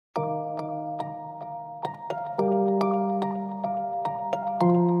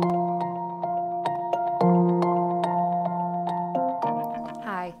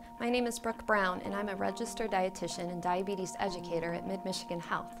name is Brooke Brown, and I'm a registered dietitian and diabetes educator at Mid-Michigan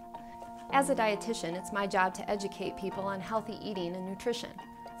Health. As a dietitian, it's my job to educate people on healthy eating and nutrition.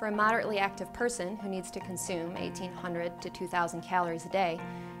 For a moderately active person who needs to consume 1,800 to 2,000 calories a day,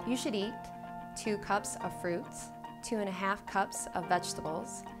 you should eat 2 cups of fruits, 2.5 cups of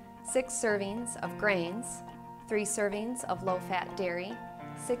vegetables, 6 servings of grains, 3 servings of low-fat dairy,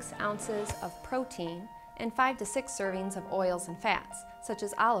 6 ounces of protein, and 5 to 6 servings of oils and fats, such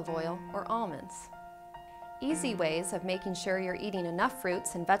as olive oil or almonds. Easy ways of making sure you're eating enough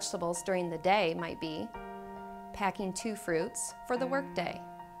fruits and vegetables during the day might be packing 2 fruits for the workday,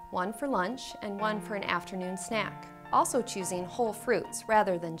 1 for lunch and 1 for an afternoon snack. Also choosing whole fruits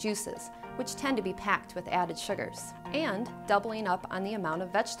rather than juices, which tend to be packed with added sugars, and doubling up on the amount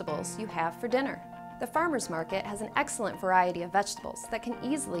of vegetables you have for dinner. The farmers market has an excellent variety of vegetables that can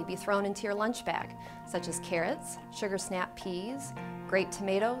easily be thrown into your lunch bag, such as carrots, sugar snap peas, grape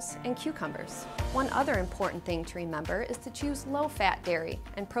tomatoes, and cucumbers. One other important thing to remember is to choose low-fat dairy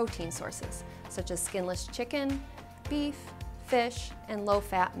and protein sources, such as skinless chicken, beef, fish, and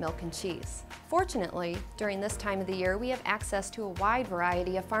low-fat milk and cheese. Fortunately, during this time of the year, we have access to a wide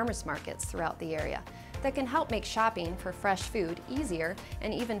variety of farmers markets throughout the area that can help make shopping for fresh food easier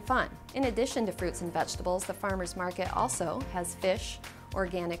and even fun. In addition to fruits and vegetables, the farmers market also has fish,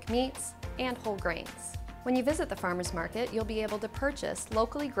 organic meats, and whole grains. When you visit the farmers market, you'll be able to purchase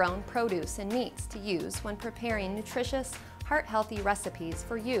locally grown produce and meats to use when preparing nutritious, heart-healthy recipes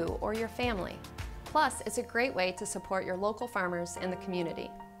for you or your family. Plus, it's a great way to support your local farmers and the community.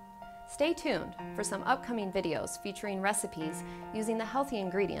 Stay tuned for some upcoming videos featuring recipes using the healthy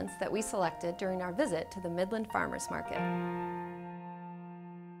ingredients that we selected during our visit to the Midland Farmers Market.